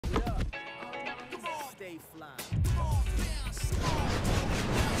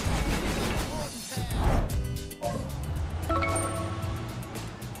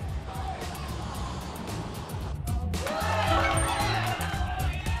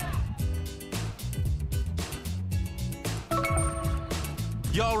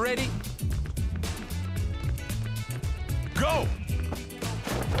Y'all ready? Go!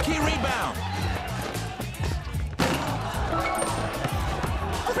 Key rebound!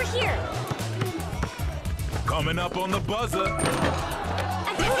 Over here! Coming up on the buzzer!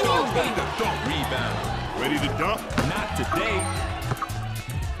 I'm totally open! Don't rebound! Ready to dunk? Not today!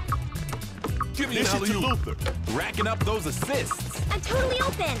 Give me an alley-oop. Racking up those assists! I'm totally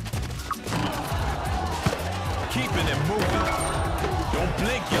open! Keeping it moving! Don't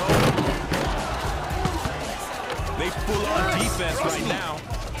blink, yo! They full on defense right now!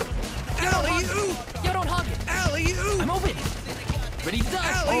 Alley-oop! Yo, don't hog it. Alley-oop! I'm open. Ready to dunk.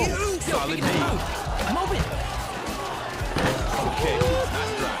 Alley-oop! Yo, Solid kick it D. smooth. I'm open. Okay,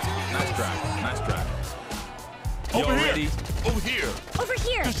 nice drive. Nice drive. Nice drive. Over Y'all here. ready? Over here. Over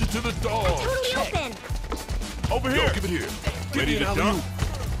here! Dish it to the dog. I'm totally open! Over here. Yo, give it here. Ready to dunk?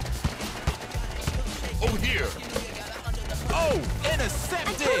 Over here. Oh, intercepted!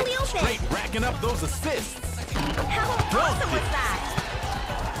 I'm totally open. Straight racking up those assists. How awesome was that?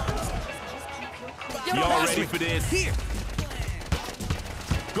 Yo, don't Y'all hog ready it. for this? Here!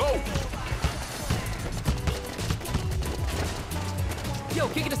 Go! Yo,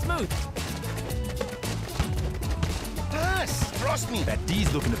 kick it smooth. Pass! Trust me! That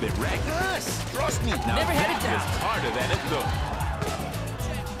D's looking a bit ragged. Pass! Trust me! Now Never had it that down. is harder than it looked.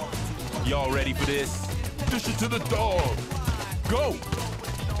 Y'all ready for this? Dish it to the dog. Go!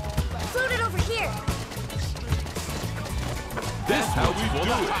 Float it over here! That's how we do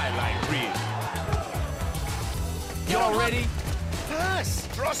do it. Highlight reel. Y'all ready? Pass!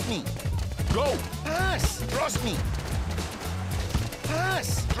 Trust me! Go! Pass! Trust me!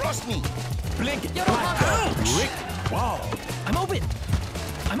 Pass! Trust me! Blink it. Yo, don't hog it. Brick wall. I'm open.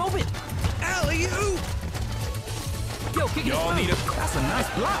 I'm open. Alley-oop! Yo, kick it Y'all smooth. need a... That's a nice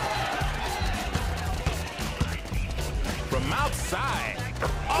block. From outside.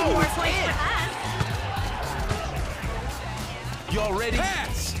 Oh, More it's points for in. us! Y'all ready?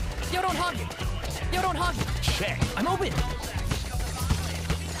 Pass! Yo, don't hog it. Yo, don't hog it. Check. I'm open.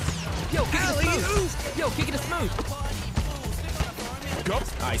 Yo, kick it Alley-oop! smooth. Yo, kick it smooth. Go. All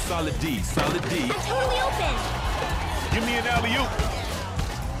right, solid D. Solid D. I'm totally open! Give me an alley-oop.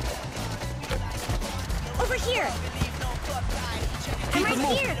 Over here! I'm right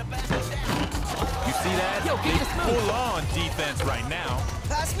here! You see that? Yo, kick They it smooth. full on defense right now.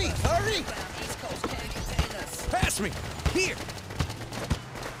 Pass me! Hurry! Pass me. Here!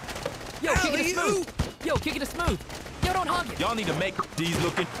 Yo, kick it Alley-oop! smooth. Yo, kick it smooth. Yo, don't hog it. Y'all need to make D's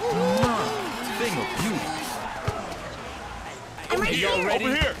looking thing of beauty. I'm right Y'all here! ready?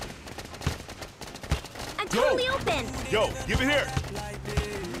 Over here. I'm totally open! Yo, give it here.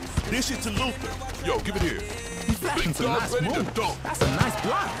 Dish it to Luther. Yo, give it here. He's flashing some Y'all nice ready to moves. dunk. That's a nice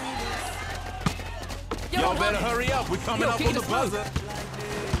block. Yo, Y'all don't better hog it. hurry up. We're coming Yo, up kick on it the smooth. buzzer.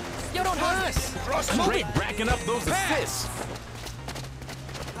 Yo, don't hog it. Pass! Trust me! Straight racking up those assists.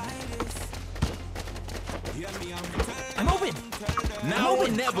 I'm open. Now or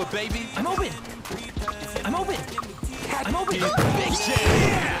never, baby. I'm open. I'm open. I'm open. Big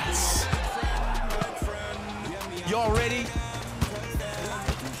chance. Y'all ready?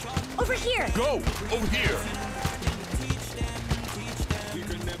 Over here! Go. Over here.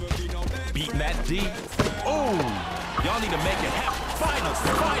 Beating that D. Oh, y'all need to make it happen. Final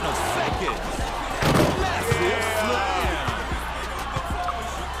seconds. Massive slam.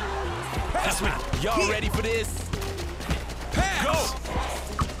 Pass me. Y'all ready for this? Pass! Go.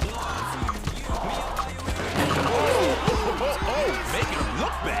 Oh, making him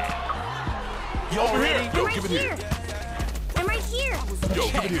look bad. Y'all Over ready? here. I'm Yo, right give it here! here. I'm right here! Yo,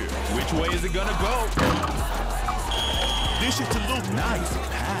 give it here. Which way is it gonna go? Dish it to Luther. Nice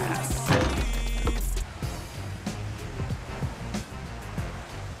pass.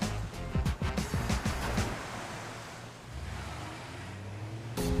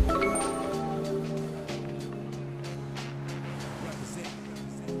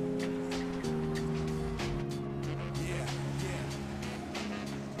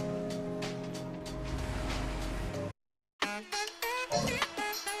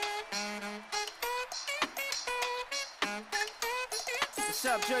 What's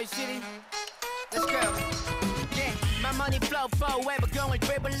up, Joy City? Let's go. Yeah, my money flow forever going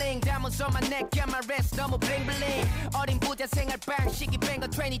dribbling. Diamonds on my neck, got my wrist 너무 bling bling. 어린 부자 생활 방식이 뱅거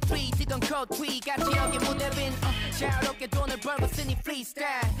 23 뛰던 code tweet 같이 여기 무대 빈 자유롭게 돈을 벌고 쓰니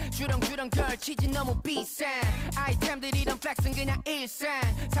freestyle. 주렁주렁 걸치지 너무 비싼 아이템들이란 플렉스는 그냥 일상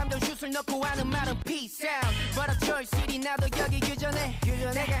 3점 슛을 넣고 하는 말은 peace out But a choice city 나도 여기 유전해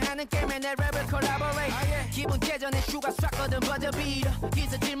내가 하는 게임에 내 랩을 collaborate 기분 깨전에 슈가 쐈거든 버저비터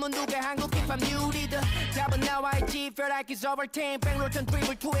기사 질문 누가 한국 힙합 뉴 리더 답은 나와 있지 feel like it's over team 백로턴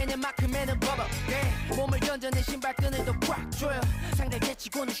드리블 2에 내 마크맨은 버버 몸을 던져내 신발끈을 더 꽉 조여 상대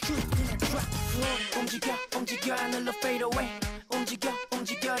제치고는 슛 그냥 drop 움직여 하늘로 fade away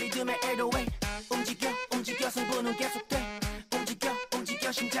움직여 리듬의 808 움직여 승부는 계속돼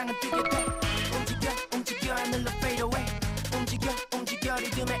움직여 심장은 뛰게 돼 움직여 하늘로 fade away 움직여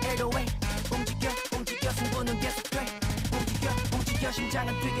리듬의 808 움직여 승부는 계속돼 움직여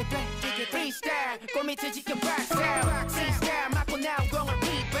심장은 뛰게 돼 FreeStyle 골밑을 지켜 박스아웃 FreeStyle 맞고 나온 공을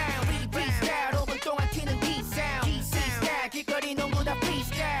rebound FreeStyle 5분 동안 튀는 D-sound FreeStyle 길거리 농구 다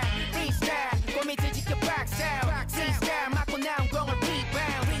FreeStyle 골밑을 지켜 박스아웃 FreeStyle 맞고 나온 공을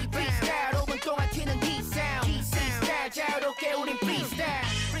rebound FreeStyle 5분 동안 튀는 D-sound FreeStyle 자유롭게 우린 FreeStyle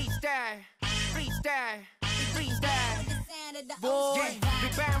Boy,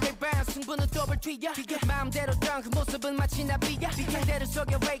 rebound 승부는 더블 튀겨 마음대로 던 그 모습은 마치 나비야 상대를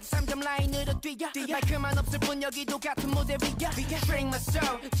속여 wake 3점 라인으로 뛰어 마이크만 없을 뿐 여기도 같은 무대 위야 String my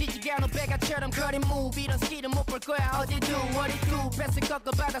soul 지지가 않은 배가처럼 거린 move 이런 스킬은 못 볼 거야 어디 do what it do 패스 꺾어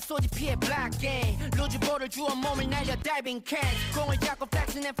받아 쏘지 피해 block game 루즈볼을 주워 몸을 날려 diving catch 공을 잡고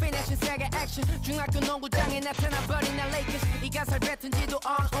flexing and finishing 세게 action 중학교 농구장에 나타나버린 나 Lakers 이 가사를 뱉은 지도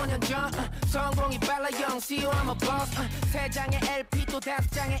 5년 전 성공이 빨라 영 see you I'm a boss 세 장의 LP 또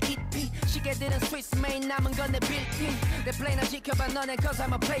 5장의 EP 시계들은 스위스 메인 남은 건 내 빌딩 내 플레이나 지켜봐 너네 cause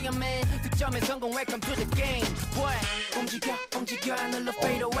I'm a player man 득점에 성공 welcome to the game Boy 움직여 하늘로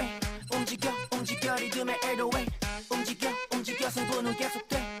fade away 움직여 리듬의 808 움직여 승부는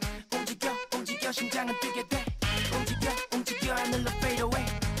계속돼 움직여 심장은 뛰게 돼 움직여 하늘로 fade away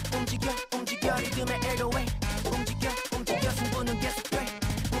움직여 리듬의 808 움직여 승부는 계속돼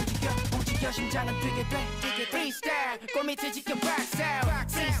움직여 심장은 뛰게 돼 FreeStyle 골밑을 지켜 박스아웃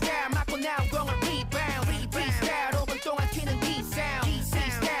FreeStyle 맞고 나온 공을 rebound FreeStyle 5분 동안 튀는 D-sound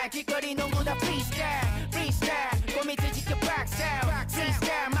FreeStyle 길거리 농구 다 FreeStyle 골밑을 지켜 박스아웃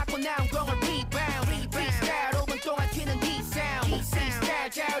FreeStyle 맞고 나온 공을 rebound FreeStyle 5분 동안 튀는 D-sound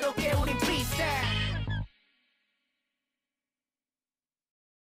FreeStyle 자유롭게 우린 FreeStyle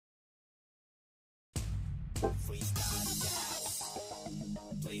Freestyle in the house.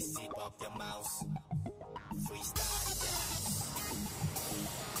 Please zip up your mouse. Freestyle in the house.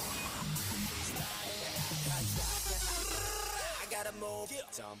 I gotta move,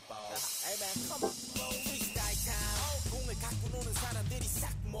 jump off. Hey man, come on, freestyle time. 공을 갖고 노는 사람들이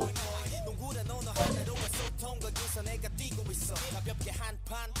싹 모이 농구란 언어 하나로 소통 거기서 내가 뛰고 있어. 가볍게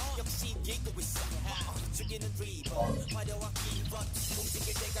한판 역시 이기고 있어. 죽이는 드리블, 화려한 키워드,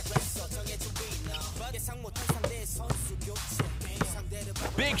 움직일 때가 됐어. 정해준 위너, 예상 못한 상대의 선수 교체. 상대를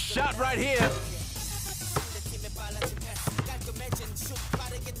Big shot right here. 상대팀의 빨라진 패스, 깔끔해진 슛,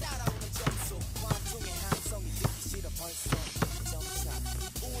 빠르게 따라오는 점수. 관중의 함성이 듣기 싫어 벌써. 점차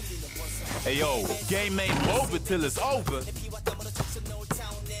울리는 원성. Hey yo, game ain't over till it's over.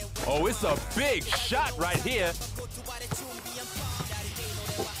 Oh, it's a big shot right here.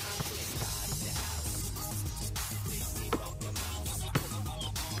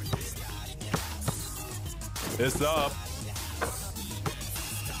 It's up.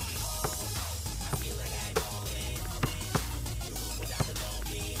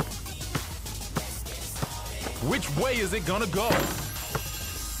 Which way is it gonna go?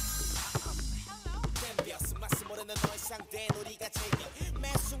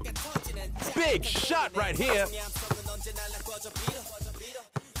 Big shot right here.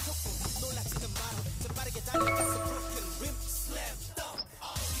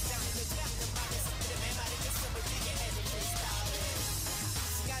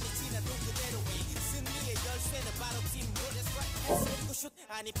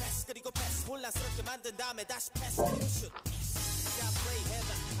 아니 패스 그리고 패스 혼란스럽게 만든 다음에 다시 패스 그리고 슛 자 플레이 해봐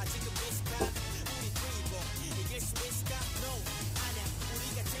아직은 미스까 우리 드리블 이길 수 있을까? No 아냐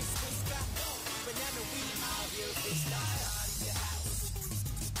우리가 질 수 있을까? No 왜냐면 we are here freestyle in the house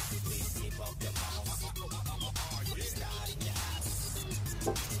please keep up your mouth freestyle in the house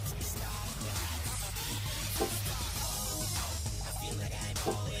freestyle in the house I feel like I'm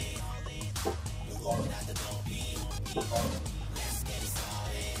all in 누구보다도 높이 Let's get it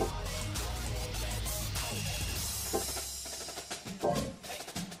started.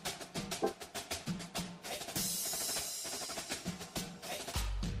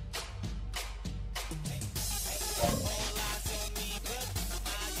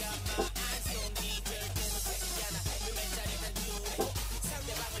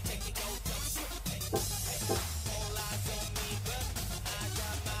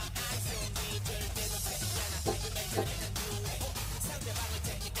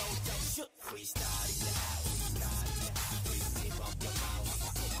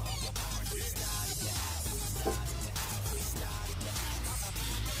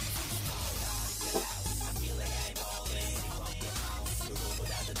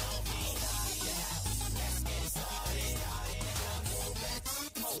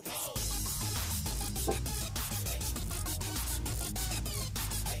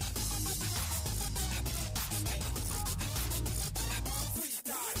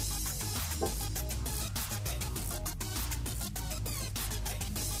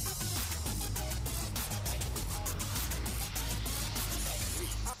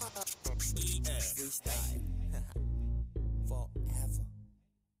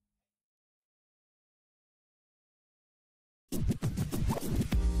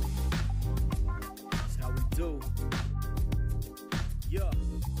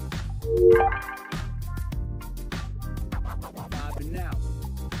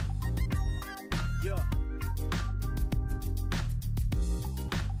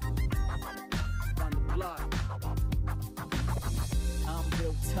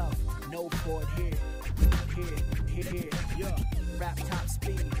 tough, no board here, yeah. Rap top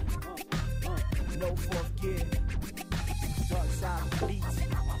speed, no fourth gear. Dark side beats,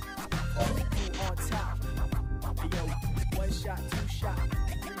 on top. Yo, 1 shot, 2 shot,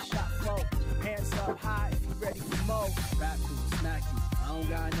 3 shot, 4. Hands up high if you ready for more. Rap you, smack you. I don't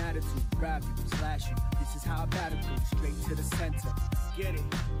got an attitude. Grab you, slash you. This is how I battle you. Straight to the center. Get it.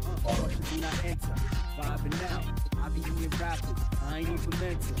 Questions do not enter. Vibing now. I be eating rapid. I ain't even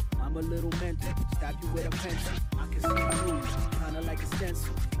mental. I'm a little mental. Stab you with a pencil. I can see moves, kinda like a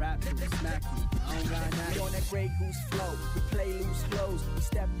stencil. Rap you, smack you. I don't got an attitude. We on that Grey Goose flow. We play loose flows. We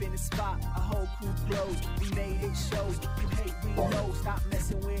step in the spot. A whole crew close. We made it shows. You hate, we know. Stop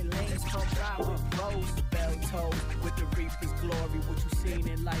messing with lanes. Come ride with bros. Bell toes with the Reaper's glory. What you seen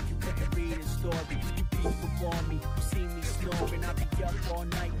in life, you couldn't read a story. You peep before me. You see me snoring. I be up all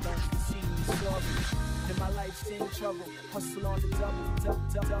night long. You see me soaring. And my life's in trouble. Hustle on the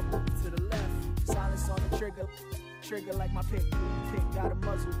double to the left. Silence on the trigger. Trigger like my pick got a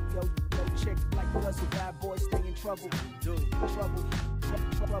muzzle. Yo, chick like guzzle. Bad boy stay in trouble. Dude, trouble.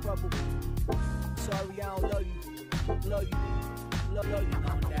 Sorry, I don't love you. Love you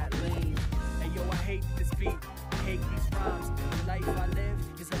on that lane. Hey yo, I hate this beat. I hate these rhymes. The life I live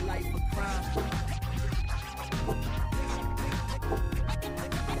is a life of crime.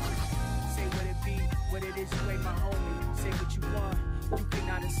 Say what it be, what it is, you ain't my homie. Say what you want, you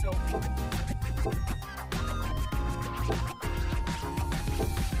cannot insult me.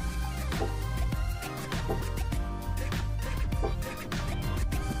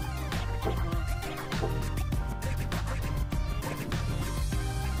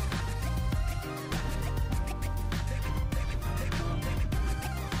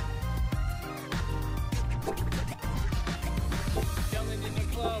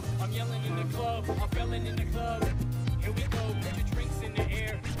 I'm yelling in the club, I'm yelling in the club. Here we go, put your drinks in the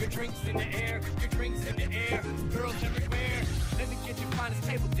air, your drinks in the air, your drinks in the air. Girls everywhere, let me get your finest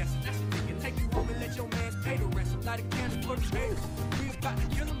table dressing. That's what they can take you home and let your man's pay the rest. I'm lighting candles for the haters. We about to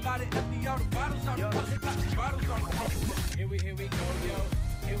kill them by the empty all the bottles on the bus, got the bottles on the bus. Here we go, yo.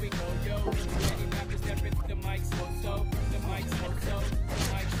 Here we go, yo. Any rappers step into the mic, so, the mic, so, the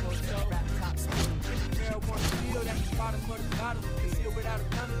mic, so. Rap top speed. Marijuana feel that's the bottom of the bottle. Concealed without a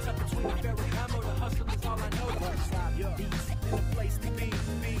gun, tucked between the Ferragamo. The hustle is all I know. Dark side beats, in the place to be.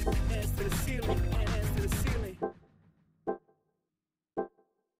 Hands to the ceiling, hands to the ceiling.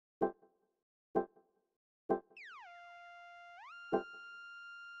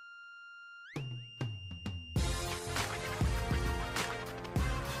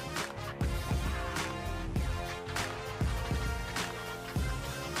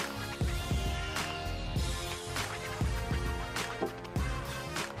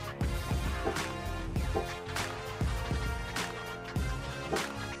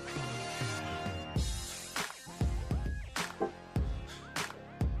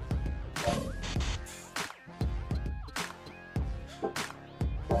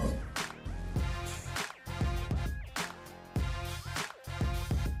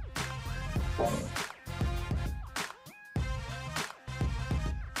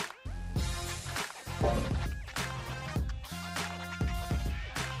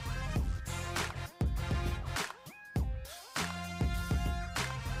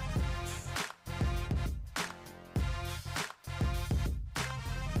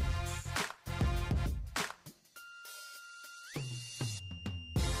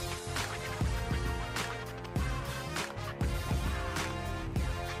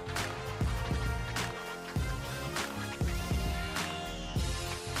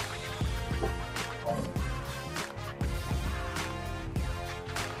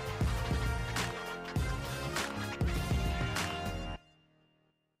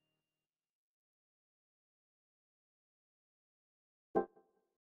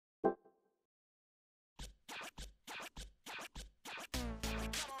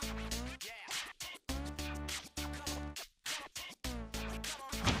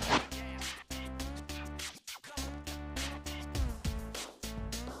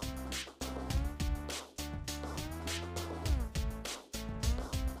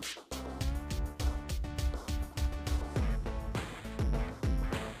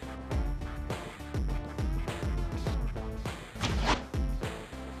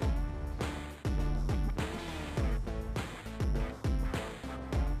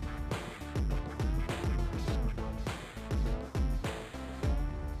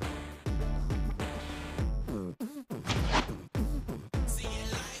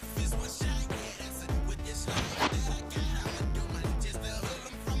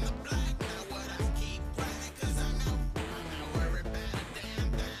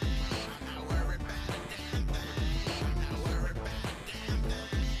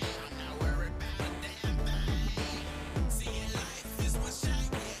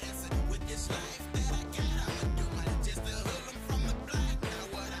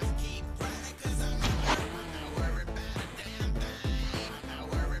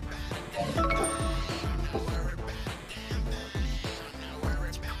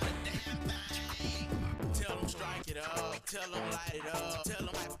 tell them light it up. Tell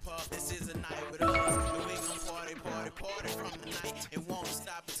them hype puff, this is a night with us. And we gon' party, party, party from the night. It won't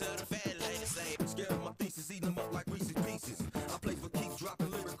stop until the fat lady say, scared of my thesis, eat them up like Reese's Pieces. I play for keeps,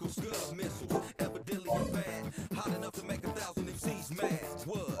 dropping lyrical scud missiles. Evidently I'm bad, hot enough to make 1,000 MCs mad.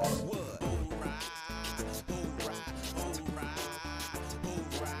 What? hoorah, hoorah, hoorah, hoorah, hoorah, hoorah, hoorah.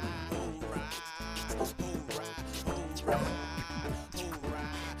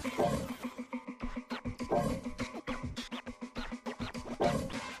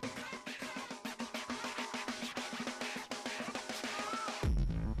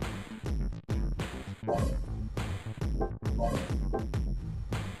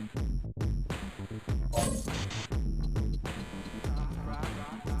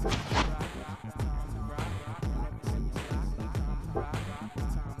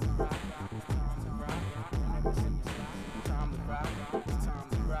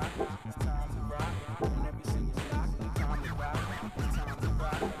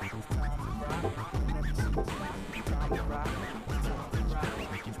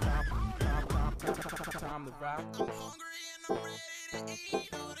 Time to rock. I'm hungry and I'm ready to eat.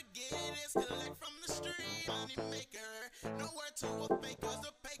 All to get is collect from the street. Money maker, nowhere to a faker's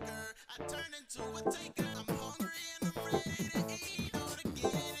a faker. I turn into a taker. I'm hungry and I'm ready to eat. All to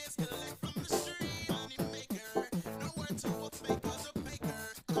get is collect from the street. Money maker, nowhere to a faker's a faker.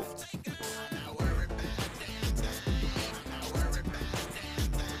 I'm a taker. I'm not worried about a damn thing. I'm not worried about a damn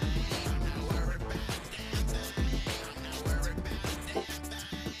thing. I'm not worried about a damn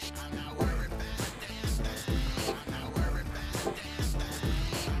thing. I'm not worried about a damn thing. I'm not worried about a damn thing. I'm not worried about a damn thing. I'm not worried about a damn thing.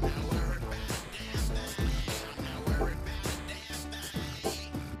 I'm not worried about a damn thing.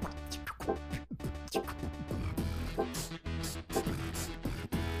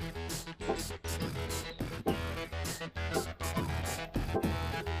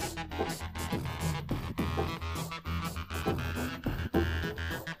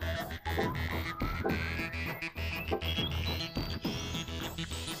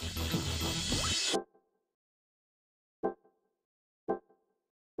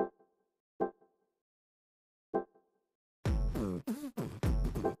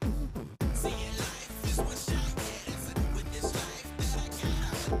 Seeing life is one shot, yeah, that's it. With this life that I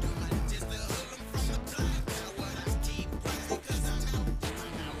got, I'ma do my just to hook 'em from the block. Now what I keep quiet, 'cause I'm out.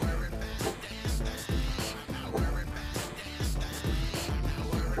 I'm not worried about a damn thing. I'm not worried about a damn thing. I'm not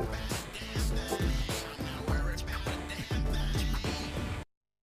worried about a damn thing. I'm not worried about a damn thing.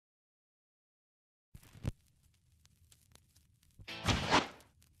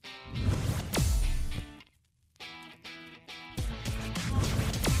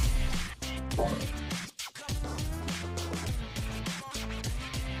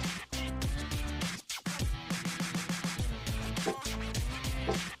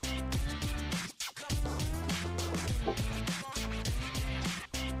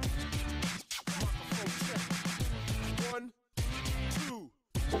 One, two,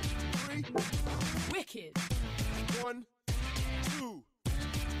 three. Wicked. One, two,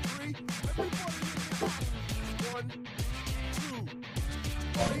 three. Everybody in the house. One, two,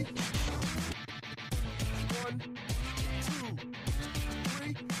 three. One, two,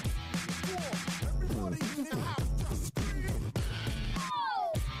 three, four. Everybody in the house. Just scream.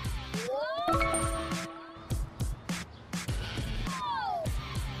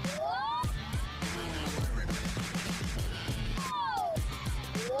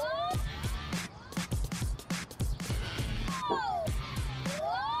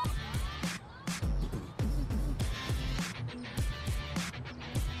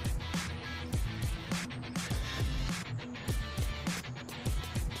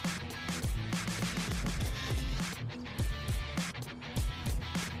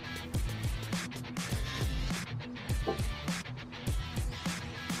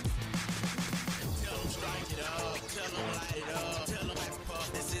 Tell them strike it up, tell them light it up, tell them hype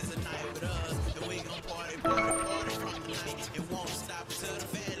puff, this is a night with us. And we gon' party, party, party from the night. It won't stop until the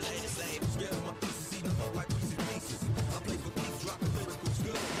fat lady say, Scared of my thesis, eat them up like Reese's Pieces. I play for keeps, dropping lyrical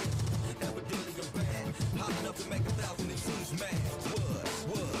scud missiles. Evidently I'm bad, hot enough to make 1,000 MCs mad.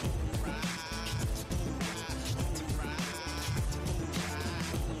 What?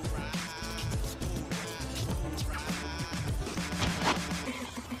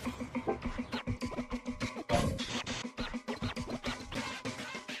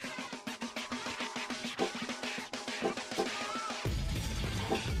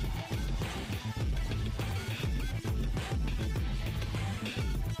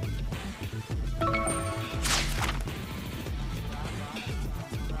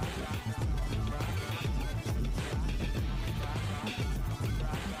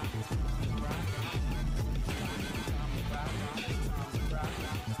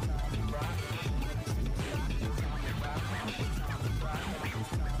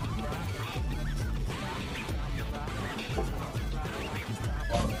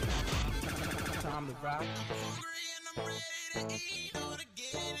 right. hungry and I'm ready to eat. All to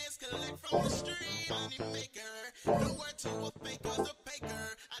get it is collect from the street. Money maker, nowhere to a faker's a faker.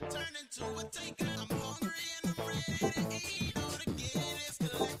 I turn into a taker. I'm hungry and I'm ready to eat. All to get it is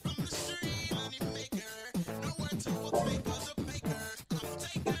collect from the street. Money maker, nowhere to a faker's a faker. I'm a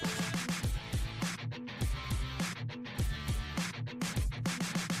taker.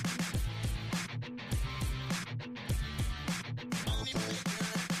 Money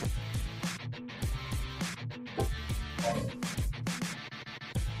maker.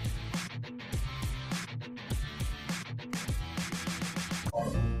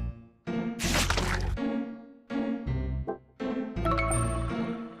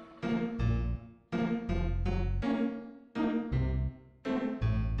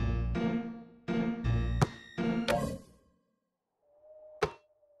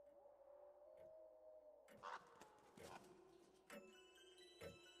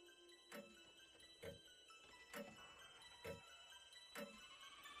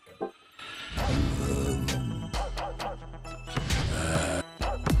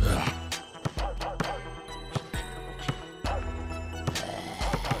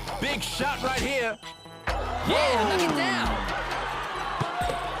 Big shot right here. Yeah, knock it down.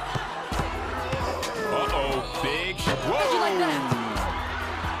 Uh-oh, big shot. How'd you like that?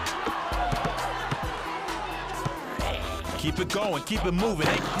 Keep it going, keep it moving.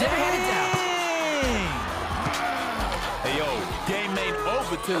 Hey, Never had it down. Hey, yo, game ain't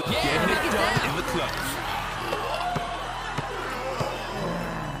over till Yeah, getting knock it it done down. in the clutch.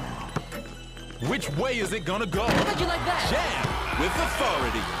 Which way is it gonna go? How'd you like that? Jam with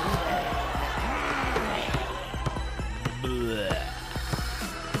authority.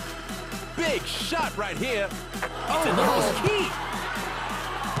 Big shot right here. Oh, That was key.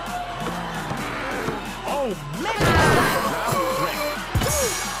 Oh, man.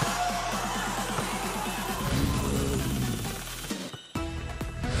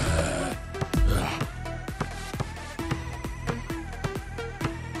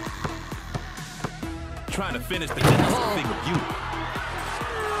 Trying to finish the game is a thing of beauty.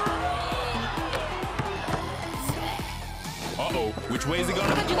 Uh-oh, which way is it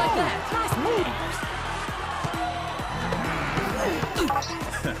gonna How'd you like that?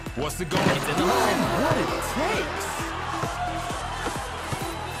 What's it going? It's in the what it takes.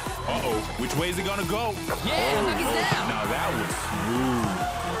 Uh-oh, which way is it gonna go? Yeah, knock it down. Now that was smooth.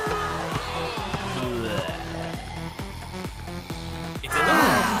 It's in the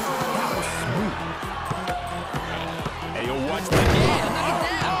hole. That was smooth. Hey, yo, watch that. Yeah, knock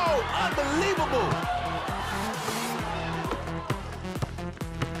it down. Oh, unbelievable.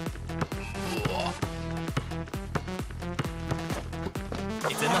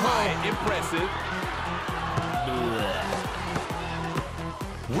 It's in the hole. Impressive.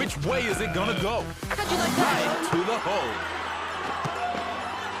 Which way is it gonna go? How'd you like that? Right to the hole.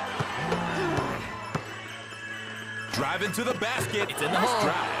 Drive into the basket. It's in the Nice hole.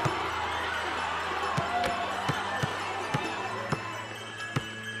 drive.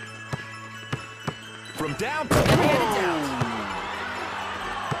 From down to Never had it down.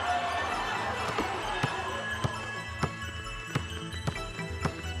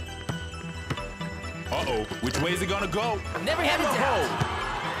 Uh-oh, which way is it gonna go? Never had In it the down. hole.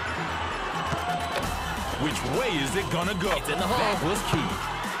 Which way is it gonna go? It's in the hole. That was key.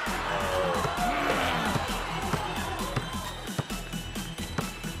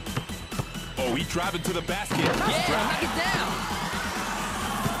 Oh, he driving to the basket. Nice Yeah, drive. knock it down.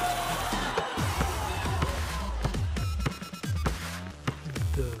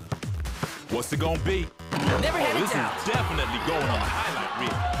 What's it gonna be? Never had This it down. is definitely going on the highlight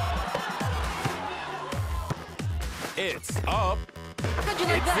reel. It's up. How'd you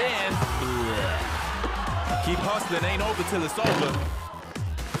like It's that? in. Keep hustling, ain't over till it's over.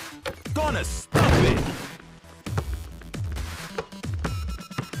 Gonna stop it.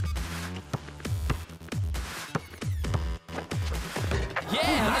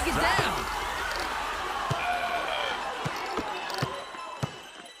 Yeah, knock it down.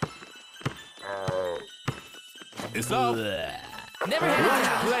 It's up. Never had it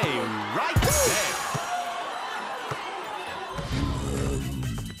down. Play right there.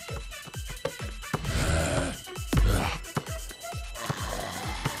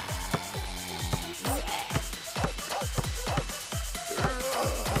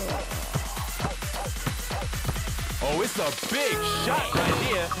 Oh, it's a big shot right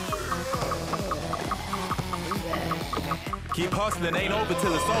here. Keep hustling, ain't over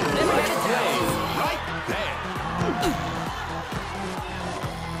till it's over. Never had it Play down. right there.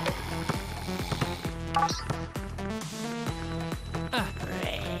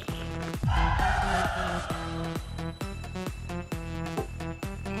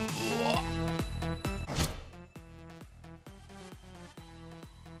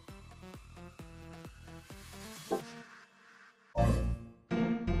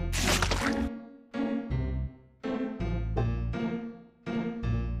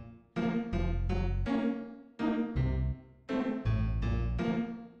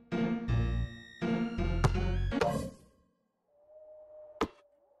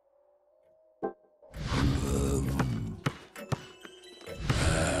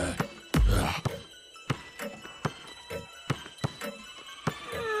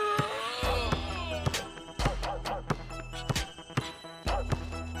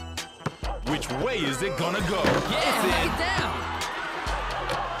 Which way is it gonna go? Yeah, knock it down.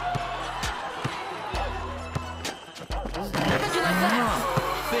 How'd you like that?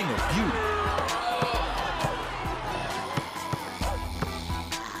 Thing of beauty.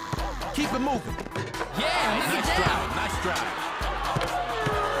 Keep it moving. Yeah, knock Nice it down. drive, nice drive.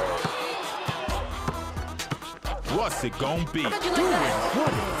 What's it gonna be? How'd you like Doing that?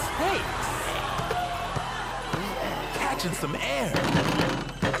 what it takes. Catching some air.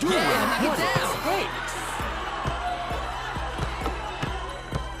 Doing Yeah, knock what it down. takes.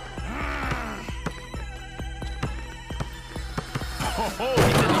 Oh,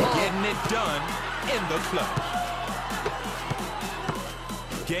 getting it done in the clutch.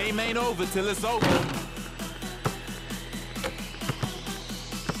 Game ain't over till it's over.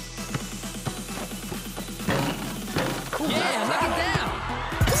 Yeah, knock it down.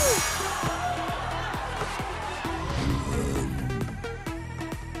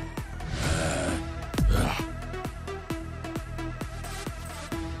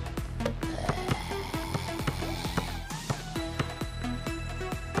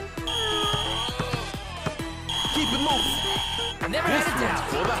 Keep it moving. Never This had it one's down.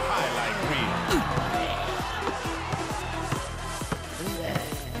 for the highlight reel.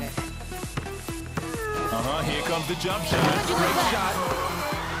 Here comes the jump shot. Great shot.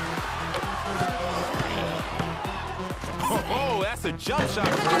 Oh, that's a jump shot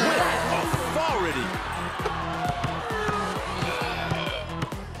with authority.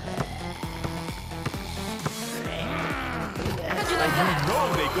 How'd you like that? You know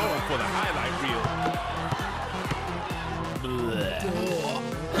they going for the highlight reel. Yeah,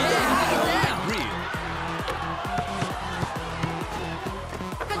 knock it down. Reel.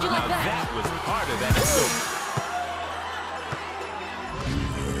 How'd you like Now that? that was harder than it looked.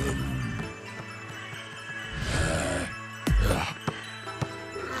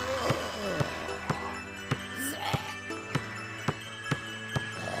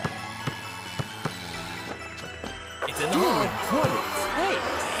 It's in the hole. What it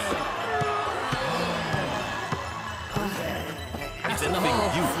takes. It's in the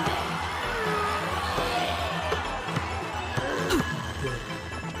hole. You.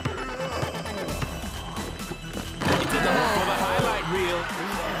 It's in the hole. For the highlight reel.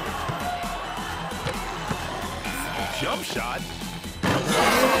 Jump shot.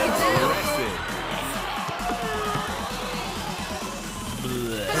 Impressive.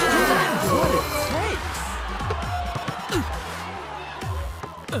 What it takes.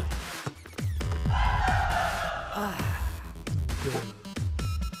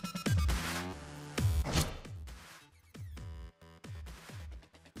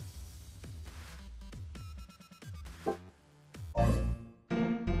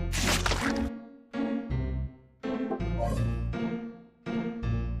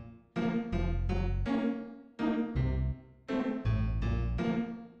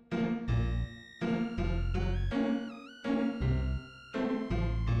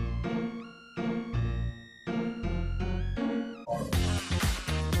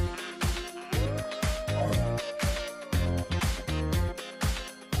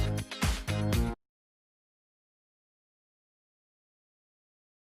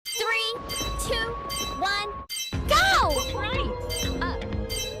 Three, two, one, go! Right. Up.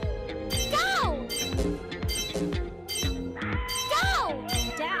 Go! Go!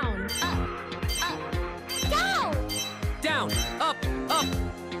 Down. Up. Go! Down, up, up.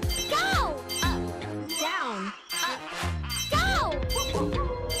 Go! Up. Down. Go!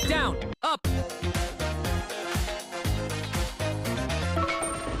 Down, up.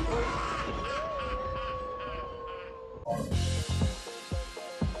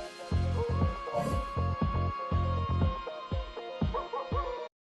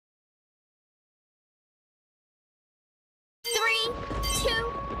 Three, two,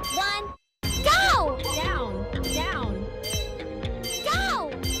 one, go! Down. Down.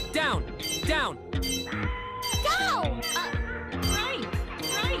 Go! Down, down. Go! Up. Right.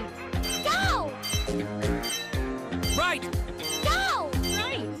 Right. Go! Right, Go!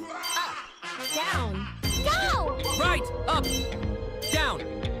 Right. Up. Down. Go! right, up, down.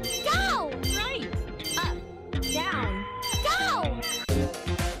 Go! Right. Up. Down. Go!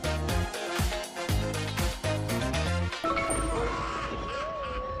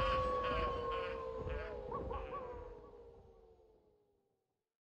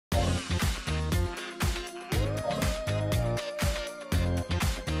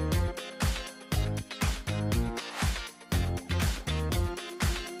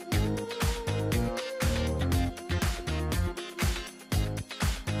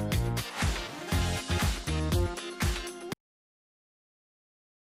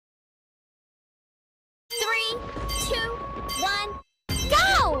 3, 2, 1,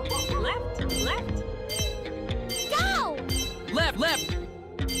 go! Left, left, Go! Left, left.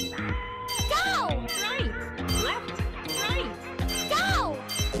 Go! right, left, right. Go!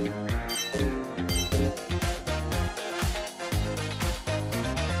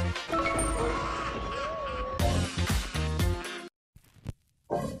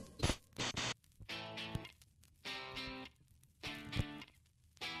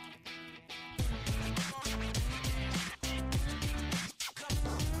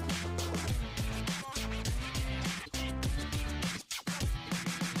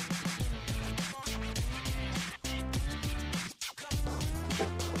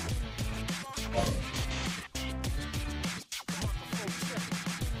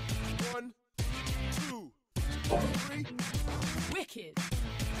 One, two, three. Wicked.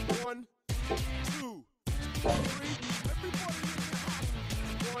 One, two, three. Everybody in the house.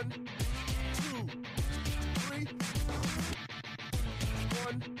 One, two, three.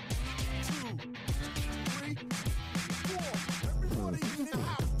 One, two, three, four. Everybody in the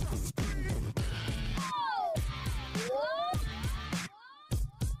house. Just scream.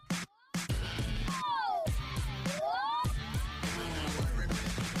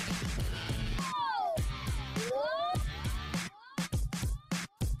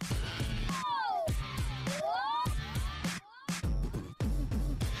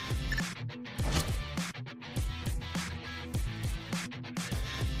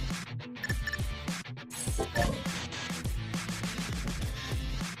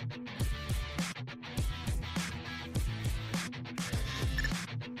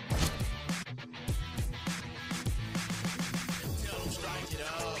 Tell them strike it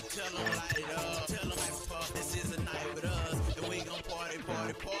up, tell them light it up, tell them have fun. This is a night with us, and we gon' party,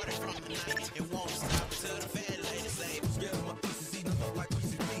 party, party from the night. It won't stop until the fat lady say, Scared my pieces, eat them up like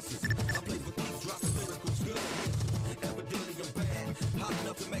Reese's Pieces. I play with these drops, lyricals good. Evidently I'm bad, hot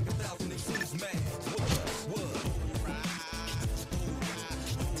enough to make 1,000 MCs mad. What?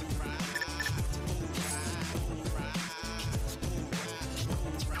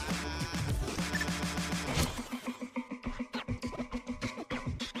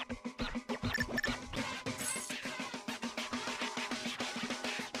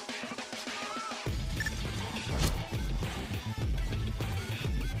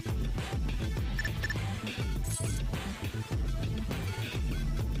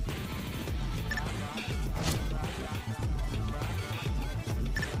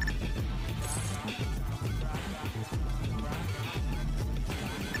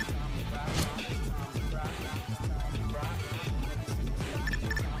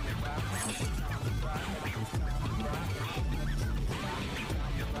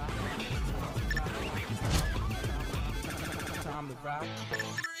 Time to rock.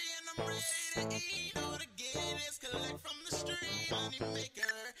 hungry and I'm ready to eat. All to get is collect from the street. Money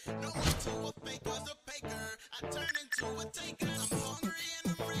maker, no one to a faker's a faker. I turn into a taker. I'm hungry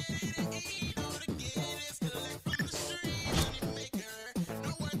and I'm ready to eat. All to get is collect from the street. Money maker, no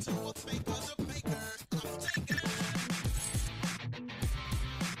one to a faker's a faker. I'm a taker.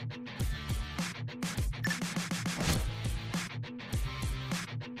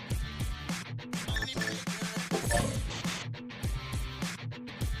 Money maker.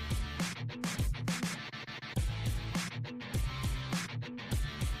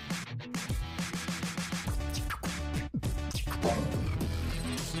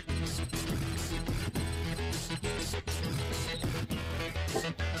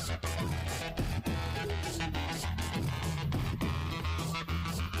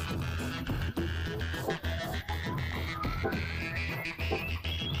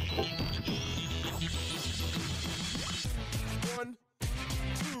 One,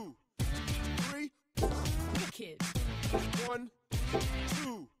 two, three. Wicked. One,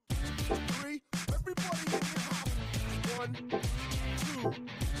 two, three. Everybody in the house. One, two,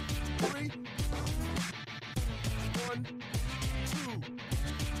 three. One, two,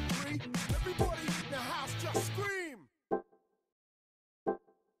 three. Everybody in the house, just scream.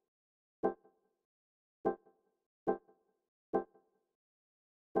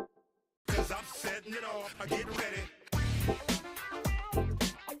 Cause I'm setting it off. I get ready.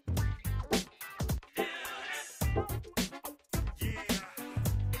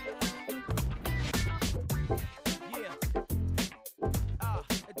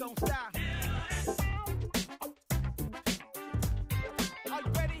 It don't stop. Are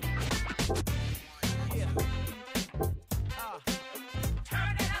you ready? Yeah.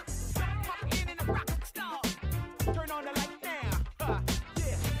 Turn it up. Pop in the rock star. Turn on the light now.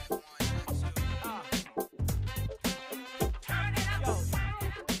 Yeah.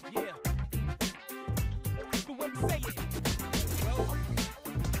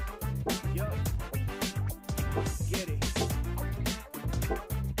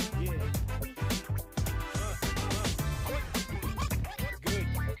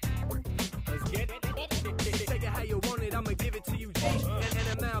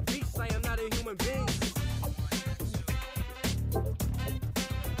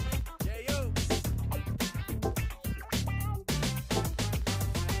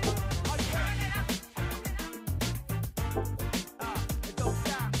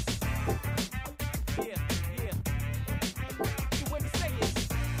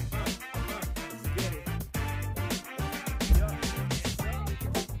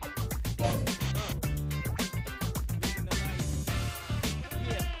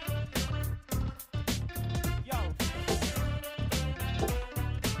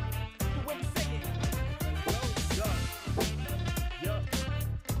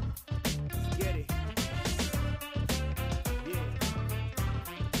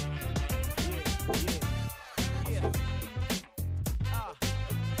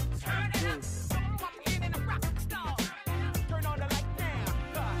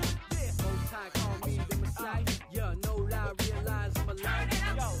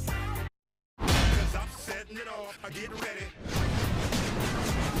 get ready.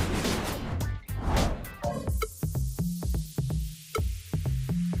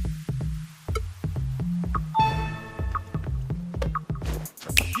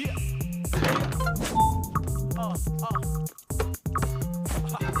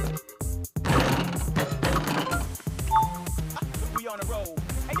 We on the road.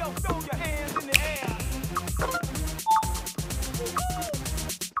 Hey yo, throw your hands in the air.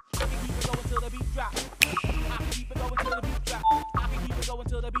 I can keep it going till the beat drop. I can keep it going till the beat drop. I can keep it going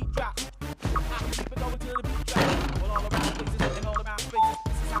till the beat drop. I can keep it going till the beat drop. Well, all around the places and all around spaces.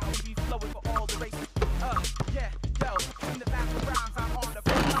 This is how we be flowing for all the races. Yeah, yo, in the back of rhymes, I'm on the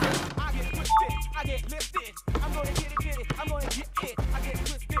front line. I get twisted, I get lifted. I'm gonna get it, I'm gonna get it. I get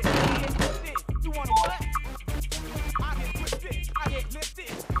twisted, I get lifted. You wanna what? I get twisted, I get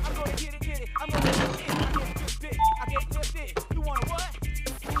lifted. I'm gonna get it, I'm gonna get it. I get twisted, I get lifted. You wanna what?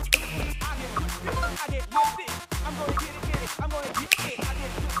 I get twisted, I get lifted. I'm gonna get it, I'm gonna get it. I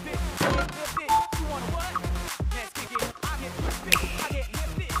get twisted, I get lifted. You wanna what? Let's kick it. I get twisted, I get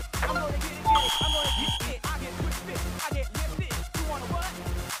lifted. I'm gonna get it, I'm gonna get it. I get twisted, I get lifted. You wanna what?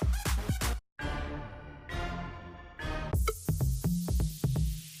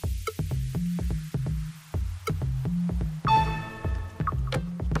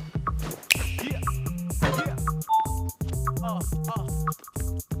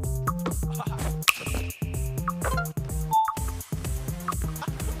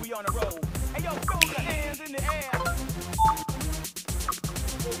 We on the road. Hey yo, throw your hands in the air. I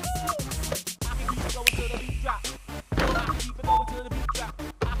can keep it going till the beat drop. I can keep it going till the beat drop.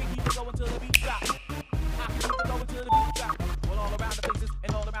 I can keep it going till the beat drop. I can keep it going till the beat drop. Well, all around the faces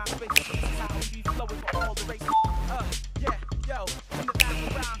and all around the faces. This is how we be flowing for all the races. Yeah, yo, in the back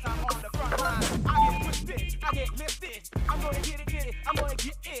of rounds, I'm on the front line. I get twisted, I get lifted. I'm gonna get it, I'm gonna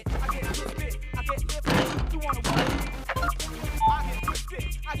get it. I get twisted, I get lifted. You wanna what? I get twisted,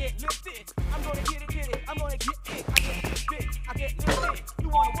 I get lifted. I'm gonna get it, I'm gonna get it. I get twisted, I get lifted. You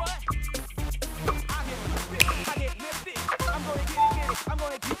wanna what? I get twisted, I get lifted. I'm gonna get it, I'm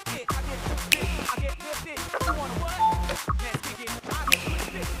gonna get it. I get twisted, I get lifted. You wanna what? Let's kick it. I get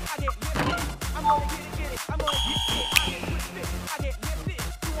twisted, I get lifted. I'm gonna get it, I'm gonna get it. I get twisted, I get lifted.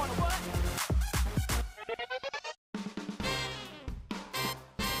 You wanna what?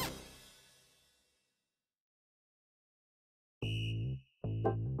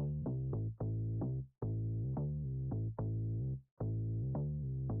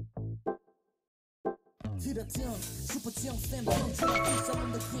 To the tongue, super tongue, slam dunk, drunk,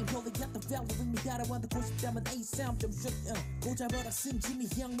 on the king, probably got the value, ring me got I want the push them and a sound them shook, 고잡아라 승진이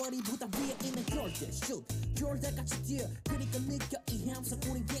향 머리보다 위에 있는 겨울대 shoot, 겨울대 같이 뛰어, 그니까 느껴 이 함성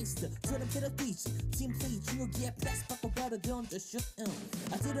우린 gangster처럼 때려뛰지, team play 중요기에 패스 받고 바로 던져 shoot,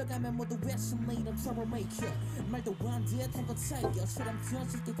 아 들어가면 모두 외심레이는 troublemaker, 말도 안 돼, 탄거 타이거처럼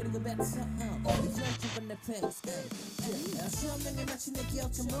튀어질게 그리고 뱉어, 이열주가 내 pace, 수명에 마치 내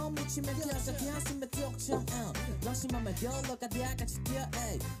곁에 몸 묻히면 껴서 가슴에 독점, 러시맘에 별로가 다 같이 뛰어,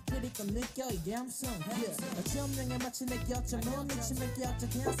 그리고 느껴 이 함성, 천명에 마치 내 곁에 몸 묻히면 껴서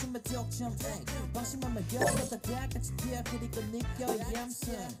가슴에 독점, 러시맘에 별로가 다 같이 뛰어, 그리고 느껴 이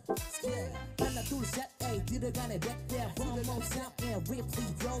함성, 하나 둘 셋, 들어가네 백대, one more time,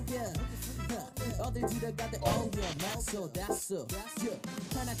 replay roll, 어딜 들어가도 oh yeah, that's so, that's so,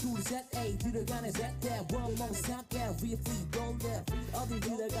 하나 둘 셋, 들어가네 백대, one more time, replay roll, 어딜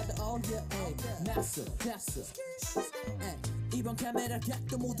들어가도 oh yeah, that's so, that's so, 이번 카메라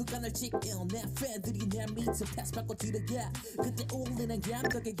각도 모두가 날 찍어 내 팬들이 날 밑에 패스 받고 들어가 그때 울리는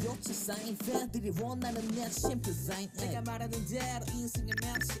감독의 교체 사인 팬들이 원하는 내 심플 사인 내가 말하는 대로 인생의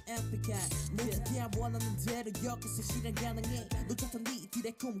마치 에픽하이 모두가 원하는 대로 여기서 실현 가능해 놓쳤던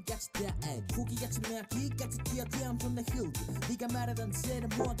니들의 꿈같이 다 포기같이 막기까지 뛰어들면 내 힐드 네가 말하던 대로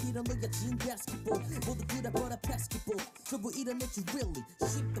모아기로 놓여진 바스켓볼 모두 들어버려 바스켓볼 전부 이뤄냈지 really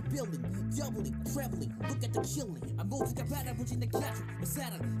shift the building doubling traveling look at the killing 모두가 바라보지 내 가족 내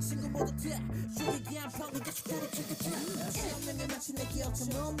사랑 친구 모두 다 쇼리기 한 방 네가 축구를 찍겠지 수명에 마치 내 곁에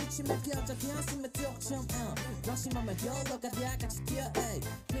몸 미치면 껴져 가슴에 독점 러시맘에 별로가 다 같이 뛰어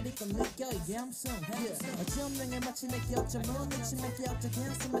그리고 느껴 이 함성 수명에 마치 내 곁에 몸 미치면 껴져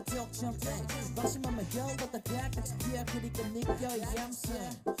가슴에 독점 러시맘에 별로가 다 같이 뛰어 그리고 느껴 이 함성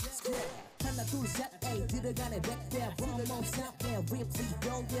하나 둘 셋 들어가네 백대 one more time replay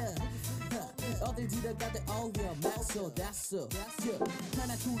roll 어딜 들어가도 oh yeah that's so that's so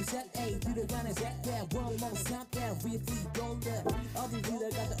하나 둘 셋 들어가네 백대 one more time replay roll 어딜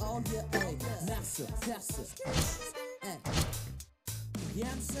들어가도 oh yeah that's so that's so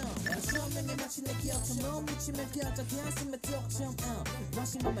감성 처음에 마치 내 곁에 못 미치면 펴져 단숨에 톡청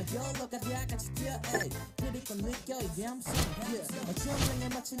마시면 열로가 다 같이 뛰어 그리고 느껴 이 감성 처음에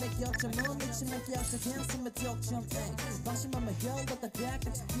마치 내 곁에 못 미치면 펴져 단숨에 톡청 마시면 열로가 다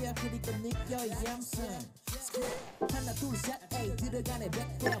같이 뛰어 그리고 느껴 이 감성 하나 둘셋 들어가네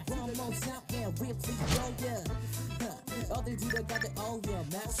백대 one more time yeah real free yeah 어딜 들어가도 oh yeah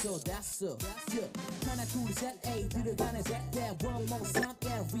that's so that's so 하나 둘셋 들어가네 백대 one more time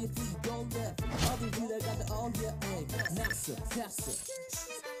yeah real free yeah 어딜 들어가도 oh yeah that's so that's so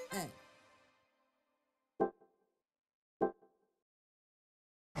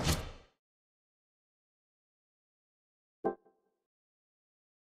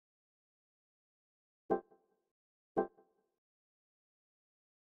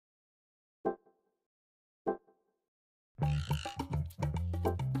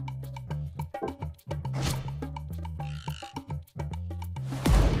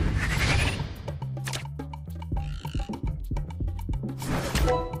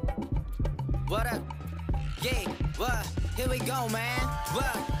What up? Yeah, what? Here we go, man.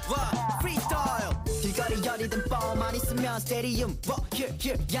 What? FreeStyle. 길거리 열이든 뻔만 있으면 스테디움. What?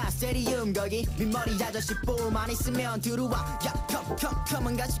 Here, 야 스테디움 거기. 민머리 아저씨 뿔만 있으면 들어와. 야,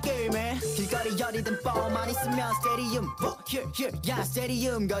 come 같이 게임해. 길거리 열이든 뻔만 있으면 스테디움. What? Here, 야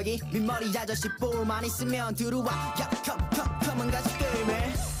스테디움 거기. 민머리 아저씨 뿔만 있으면 들어와. 야, come 같이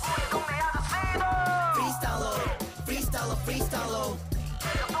게임해. 우리 동네 아저씨들. FreeStyle. FreeStyle.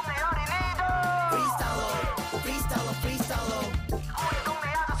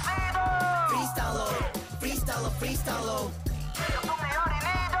 FreeStyle.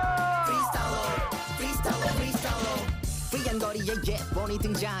 프리한 거리에 예본이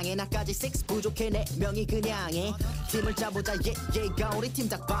등장해 나까지 6 부족해 4명이 그냥 해 팀을 짜보자 yeah 우리 팀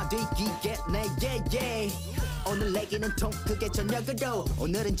딱 봐도 이기겠네 yeah 오늘 내기는 통 크게 저녁으로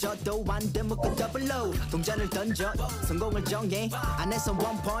오늘은 저도 안돼 먹고 더블로 동전을 던져 성공을 정해 안에선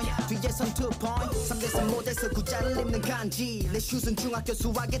 1포인트 뒤에선 2포인트 3대3 모델에서 구자를 입는 간지 내 슛은 중학교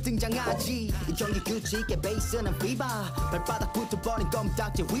수학에 등장하지 이 경기 규칙의 베이스는 피바 발바닥부터 버린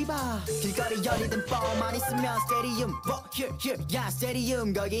껌딱지 위바 길거리 열이든 뻔만 있으면 스테디움 here 야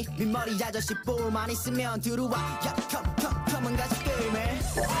스테디움 거기 민머리 아저씨 뿔만 있으면 들어와 야 come 같이 게임해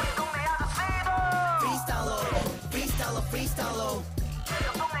우리 동네 아저씨들 FreeStyle. 지금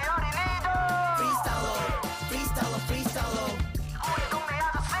동네 어린이들 FreeStyle. 우리 동네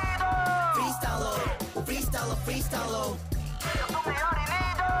아저씨들 FreeStyle. 지금 동네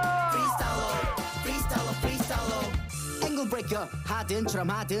어린이들 FreeStyle. 앵글 브레이커 하든처럼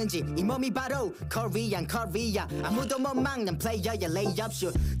하든지 이 몸이 바로 코리안 아무도 못 막는 플레이어의 레이업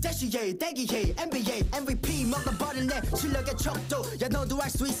슛 대시해 대기해 NBA MVP 먹어버린 내 실력의 척도 야 너도 할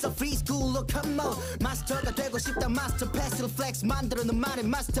수 있어 프리스쿨로 come on 마스터가 되고 싶다 마스터 패스를 플렉스 만들어 너만의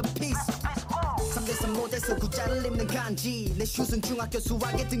마스터피스 3대3 모델에서 구자를 입는 간지 내 슛은 중학교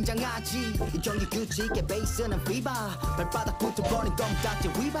수학에 등장하지 이 경기 규칙의 베이스는 피바 발바닥부터 버린 껌딱지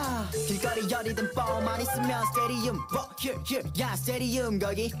위바 길거리 열이든 뻔만 있으면 스테디움 here 야 스테디움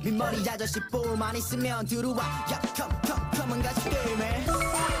거기 민머리 아저씨 뿔만 있으면 들어와 야 come 같이 게임해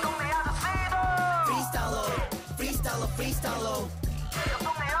우리 동네 아저씨들 FreeStyle. 지금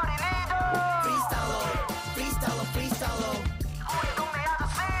동네 어린이들 FreeStyle. 우리 동네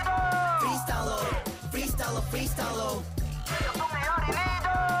아저씨들 FreeStyle. 지금 동네 어린이들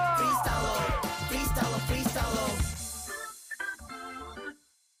FreeStyle.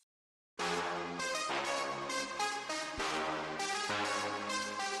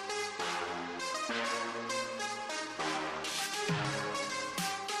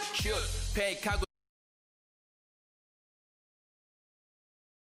 팩하고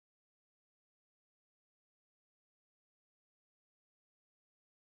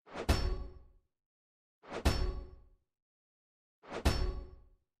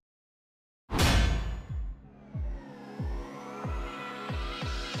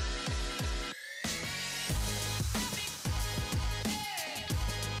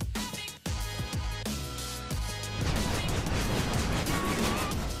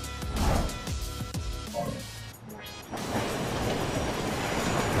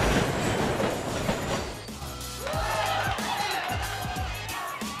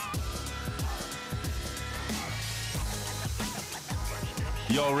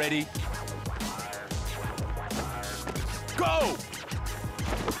Y'all ready? Go!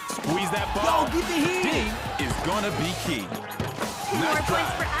 Squeeze that ball. Go, get the heat. D is gonna be key. More Nice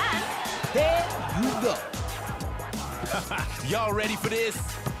points for try. us. There you go. Y'all ready for this?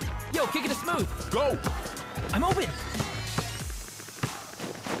 Yo, kick it smooth. Go! I'm open.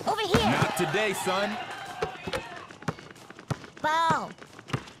 Over here. Not today, son. Ball.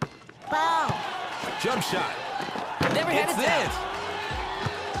 Jump shot. Never had It's it down.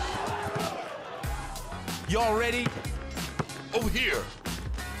 in. Y'all ready? Over here.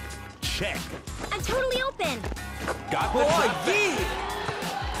 Check. I'm totally open. Got the Boy, drop back.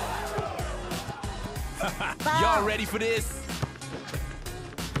 yeah. Y'all ready for this?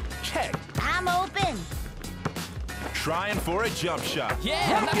 Check. I'm open. Trying for a jump shot.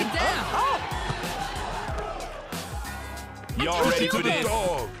 Yeah, knock it down. Y'all ready for this?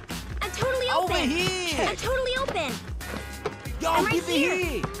 Dog. I'm totally open. Over here. I'm totally open. Yo, I'm right give it here.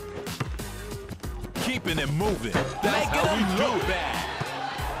 here. Keeping it moving. That's Make how them we do look. that.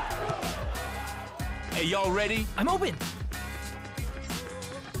 Hey, y'all ready? I'm open.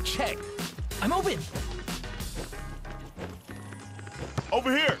 Check. I'm open.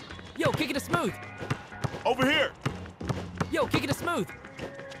 Over here. Yo, kick it to smooth. Over here. Yo, kick it to smooth.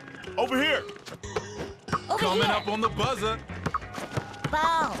 Over here. Over Coming here. up on the buzzer.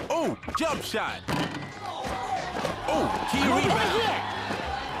 Ball. Oh, jump shot. Oh, key Over rebound. here.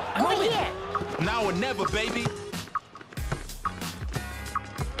 I'm Over open. here. Now or never, baby.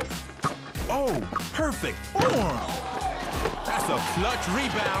 Oh, perfect form. That's a clutch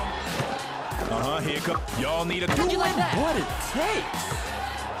rebound. Here come. Y'all need a How'd you like that? what it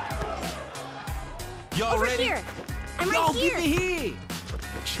takes. Y'all Over ready? here. I'm Yo, right give here. it here.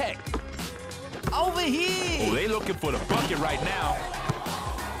 Check. Over Oh, here. they looking for the bucket right now.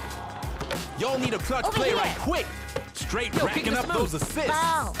 Y'all need a clutch Over play here. right quick. Straight Yo, kick racking it up smooth. those assists.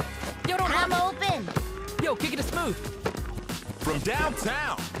 Ball. Yo, don't I'm hug open. it. Yo, kick it to smooth. From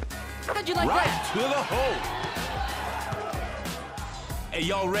downtown. How'd you like Right that? to the hole. Hey,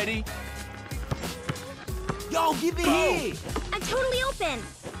 y'all ready? Yo, give it Go. here. I'm totally open.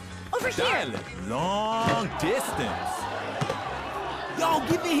 Over here. Dial it. Long distance. Yo,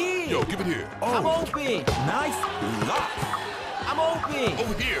 give it here. Yo, give it here. I'm open. Nice block. I'm open.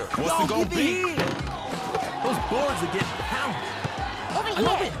 Over here. What's Yo, it gonna give it be? here. Those boards are getting pounded. Over I'm here.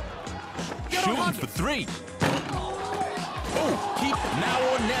 open. Yo, don't Shooting hug for it. three. Oh, keep now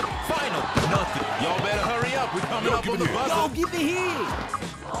or never. Final. Nothing. Y'all better hurry up. We're coming up give on it the here. buzzer. Yo, give it here.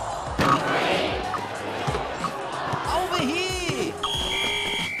 Over here.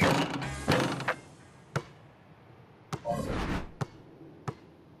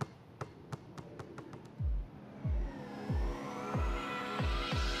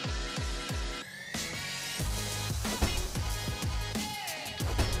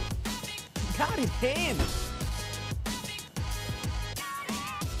 Got it, hand.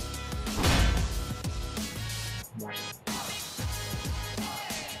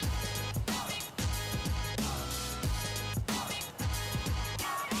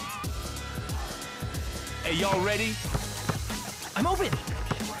 Hey, y'all ready? I'm open.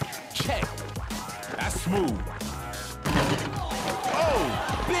 Check. That's smooth.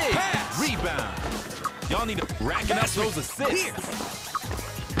 Oh, big Pass. rebound. Y'all need to racking up those assists. Here.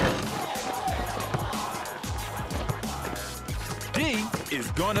 D is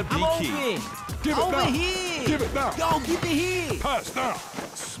gonna be I'm key. open. Give it Over now. here. Give it now. Yo, give it here. Pass now.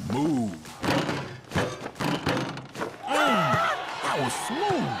 Smooth. That was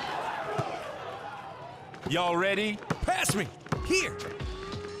smooth. Y'all ready? Pass me. Here.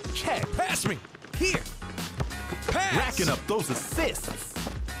 Check. Pass me. Here. Pass. Racking up those assists.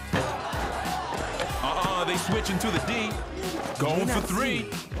 They switching to the D. Going for three.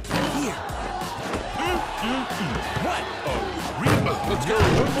 Here. What a rebound. Let's go.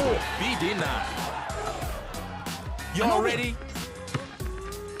 One more. BD9. I'm Y'all open. ready?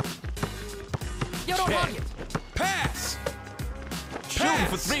 Yo, don't Check. hug it. Pass. Shooting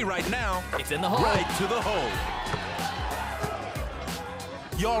for three right now. It's in the hole. Right to the hole.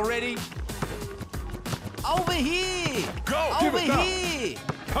 Y'all ready? Over here. Go. Give Over it now. here.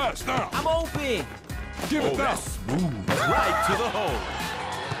 Pass now. I'm open. Give Oh, it now. that's smooth. Right to the hole.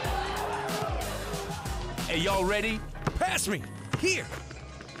 Hey, y'all ready? Pass me. Here.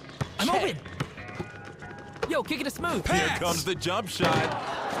 I'm Check. open. Yo, kick it to smooth. Here comes the jump shot.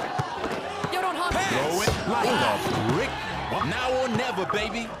 Yo, don't hug Throw it. it like a brick. Now or never,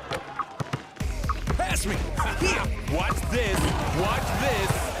 baby. Pass me. Here. Watch this. Watch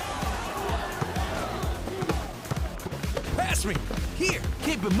this. Pass me. Here.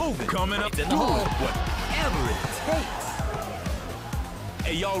 Keep it moving. Coming up. It's in the Do hole. it whatever it takes.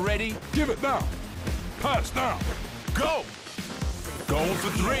 Hey, y'all ready? Give it now. Pass now. Go. Going for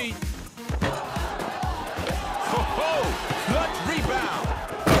three. Ho-ho! Clutch rebound.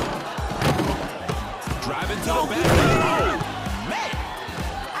 Driving to the basket. Oh, man.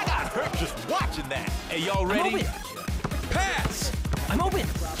 I got hurt just watching that. Hey, y'all I'm ready? open. Pass. I'm open.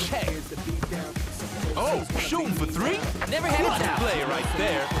 Check. Oh, shooting for three? Never had it Clutch down. play right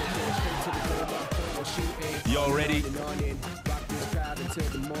there. Y'all ready?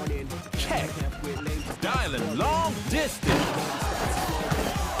 Check. Dialing long distance.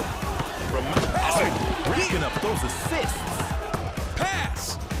 Racking up those assists.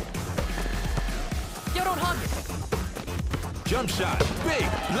 Pass. Yo, don't hug it. Jump shot. Big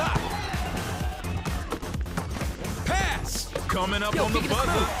block. Pass. Coming up Yo, on the kick it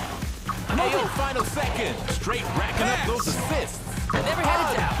buzzer. Ayo, final second. Straight racking up those assists. I never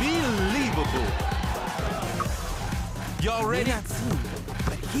had it down. Unbelievable. Y'all May ready? not seem,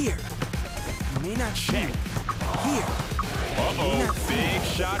 but here. You may not Check. Here. Uh-oh. Big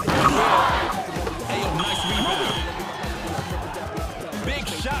shot right here. Ayo, nice rebound. Big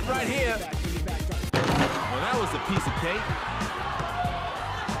shot right here. Well, that was a piece of cake.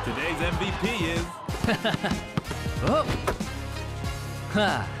 Today's MVP is... Oh.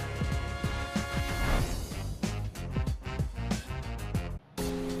 Ha.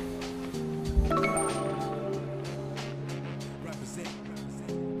 Represent.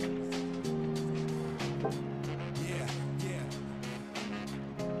 Yeah, yeah.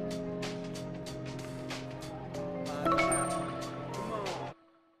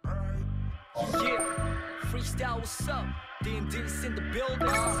 Yeah. Freestyle, what's up? D&D's in the building.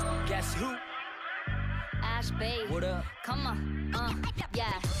 Guess who? Ash babe. What up? Come on,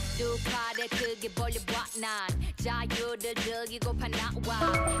 yeah. 두 팔을 크게 벌려봐 난 자유를 즐기고파 나와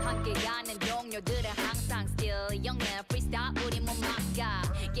함께가는 동료들은 항상 still 영내 freestyle 우리 못 막아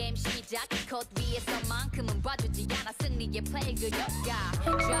게임 시작 콧 위에서만큼은 봐주지 않아 승리의 플레이 그려가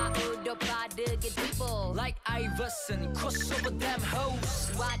좌우로 빠르게 dribble Like Iverson, crossover them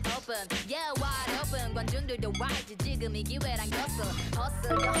hoes. wide open, yeah wide open 관중들도 알지 지금 이 기회란 것을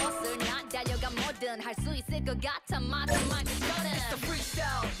hustle the hustle 난 달려가 뭐든 할 수 있을 것 같아 마지막 저는 It's the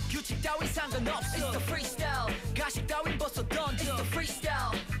freestyle. 규칙 따윈 상관없어. It's the freestyle. 가식 따윈 벗어 던져. It's the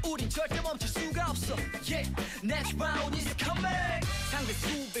freestyle. 우린 절대 멈출 수가 없어. Yeah, next round is coming. 상대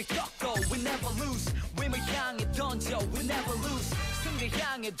수비를 꺾고 we never lose. 림을 향해 던져 we never lose. 승리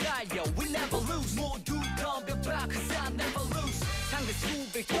향해 달려 we never lose. 모두 덤벼봐 'cause I never lose. 상대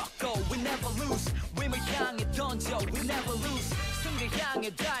수비를 꺾고 we never lose. 림을 향해 던져 we never lose. 승리 향해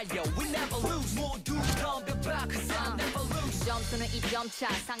달려 we never lose. 모두 덤벼봐 'cause I never lose. 점수는 2점 차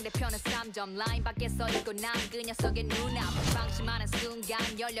상대편은 3점 라인 밖에 서있고 난 그 녀석의 눈앞 방심하는 순간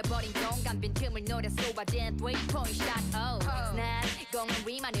열려버린 공간 빈틈을 노려 쏟아진 3-point shot oh snap 공은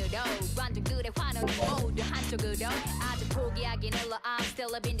위만으로 관중들의 환호는 모두 한쪽으로 아직 포기하긴 일러 I'm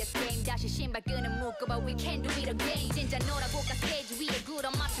still up in this game 다시 신발끈은 묶어 but we can do it again 진짜 놀아볼까 스테이지 위에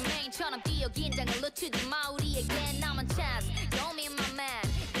구름 맞춘 레인처럼 뛰어 긴장을 늦추지 마 우리에게 남은 chance Don't be my man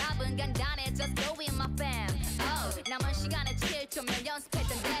답은 간단해 just go with my fam oh 남은 시간에 7초면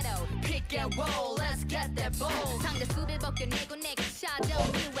연습했던 대로 Pick and roll, let's get that ball 상대 수비를 벗겨내고 내게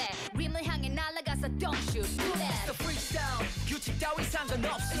찾아온 기회 림을 향해 날아가서 don't shoot, do that It's the freestyle 규칙 따윈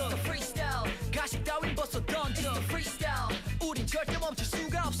상관없어 It's the freestyle 가식 따윈 벗어 던져 It's the freestyle 우린 절대 멈출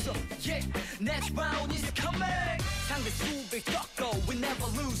수가 없어 Yeah, next round is coming 상대 수비를 꺾고 we never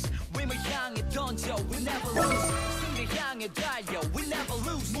lose 림을 향해 던져 we never lose 승리 향해 달려 we never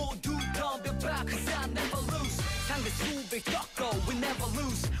lose 모두 덤벼봐 'cause I never lose 상대 수비를 꺾고 we never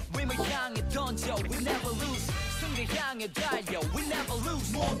lose 림을 향해 던져 we never lose 승리 향해 달려 we never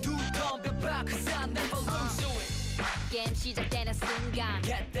lose 모두 덤벼봐 'cause I never lose Do it. 게임 시작되는 순간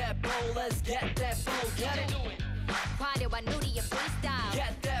Get that ball, let's get that ball, get it 화려한 우리의 freestyle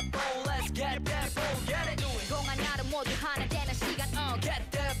Get that ball, let's get that ball, get it 공 하나로 모두 하나 되는 시간 Get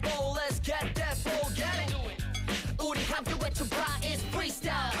that ball, let's get that ball, get it 우리 함께 외쳐봐 It's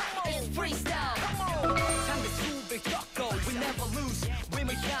freestyle, it's freestyle 상대 수비를 꺾고 we never lose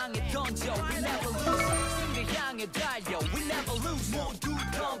림을 향해 던져 we never lose 승리 향해 달려 we never lose 모두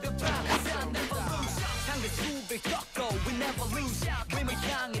덤벼봐 'cause I never lose 상대 수비를 꺾고 we never lose 림을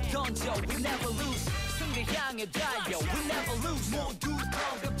향해 던져 we never lose 승리 향해 달려 we never lose 모두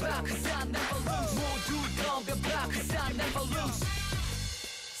덤벼봐 'cause I never lose 모두 덤벼봐 'cause I never lose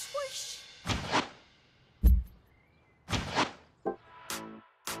Swish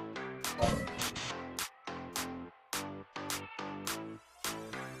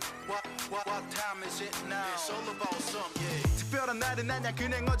What time is it now? It's all about some, yeah. 특별한 날은 아냐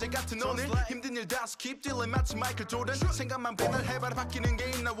그냥 어제 같은 오늘 힘든 일 다시 keep dealing 마치 마이클 조던 생각만 배달 해봐라 바뀌는 게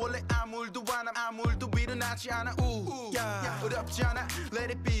있나 원래 아무 일도 안 함 아무 일도 일어나지 않아 어렵지 않아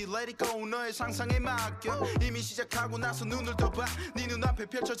let it be let it go 너의 상상에 맡겨 이미 시작하고 나서 눈을 떠봐 네 눈앞에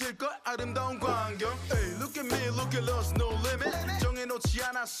펼쳐질 걸 아름다운 광경 Hey, look at me look at us no limit 정해놓지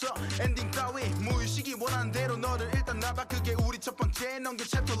않았어 엔딩 따위 무의식이 원하는 대로 너를 일단 놔봐 그게 우리 첫 번째 넘길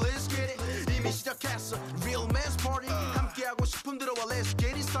챕터 Let's get it 이미 시작했어 Real man's party 함께하고 싶음 들어와 Let's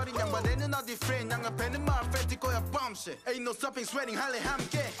get it 서린 양반에는 어디 friend 양옆에는 말 팬티 거야 뻔시 Ain't no stopping sweating 할래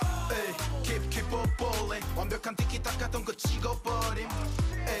함께 에이 keep up balling 완벽한 티키타카 덩크 찍어버림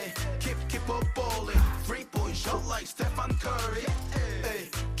에이 keep up balling 3-point shot like Stephen Curry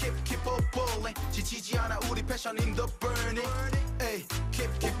에이 keep up balling 지치지 않아 우리 패션 in the burning 에이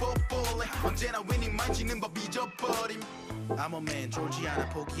keep up balling 언제나 winning 만지는 법 잊어버림 I'm a man 졸지 않아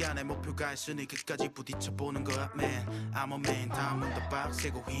포기 안해 목표가 있으니 끝까지 부딪혀보는 거야 man I'm a man 다음은 더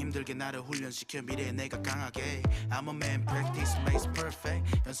빡세고 힘들게 나를 훈련시켜 미래에 내가 강하게 I'm a man practice makes perfect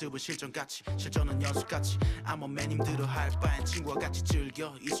연습은 실전같이 실전은 연습같이 I'm a man 힘들어 할 바엔 친구와 같이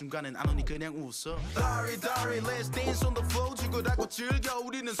즐겨 이 순간은 안 오니 그냥 웃어 Sorry let's dance on the floor 죽으라고 즐겨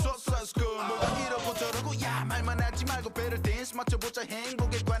우리는 소소한 school 뭐가 이러고 저러고 야 말만 하지 말고 better dance 맞춰보자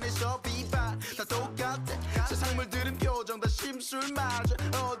행복에 관해서 비바 다 똑같아 세상 물들은 표정 다 심술 맞아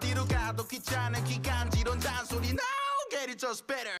어디로 가도 귀찮은 기간지런 잔소리 No get it just better